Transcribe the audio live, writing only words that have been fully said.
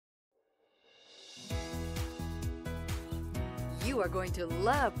You are going to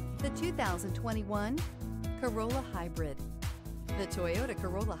love the 2021 Corolla Hybrid. The Toyota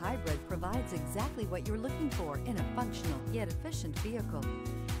Corolla Hybrid provides exactly what you're looking for in a functional yet efficient vehicle.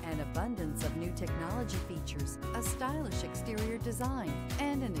 An abundance of new technology features, a stylish exterior design,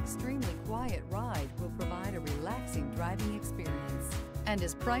 and an extremely quiet ride will provide a relaxing driving experience and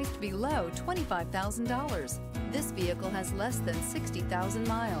is priced below $25,000. This vehicle has less than 60,000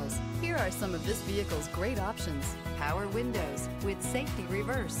 miles. Here are some of this vehicle's great options: power windows with safety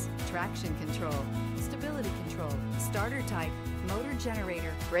reverse, traction control, stability control, starter type, motor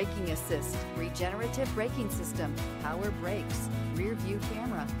generator, braking assist, regenerative braking system, power brakes, rear view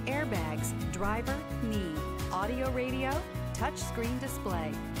camera, airbags, driver, knee, audio radio, touchscreen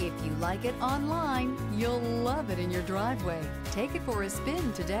display. If you like it online, you'll love it in your driveway. Take it for a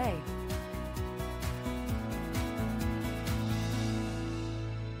spin today.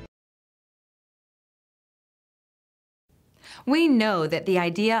 We know that the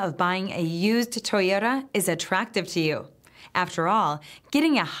idea of buying a used Toyota is attractive to you. After all,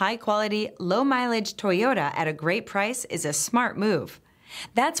 getting a high-quality, low-mileage Toyota at a great price is a smart move.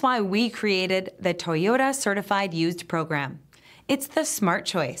 That's why we created the Toyota Certified Used Program. It's the smart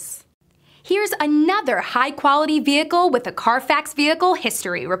choice. Here's another high-quality vehicle with a CARFAX Vehicle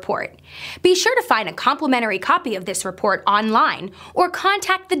History Report. Be sure to find a complimentary copy of this report online or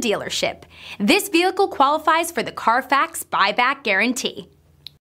contact the dealership. This vehicle qualifies for the CARFAX Buyback Guarantee.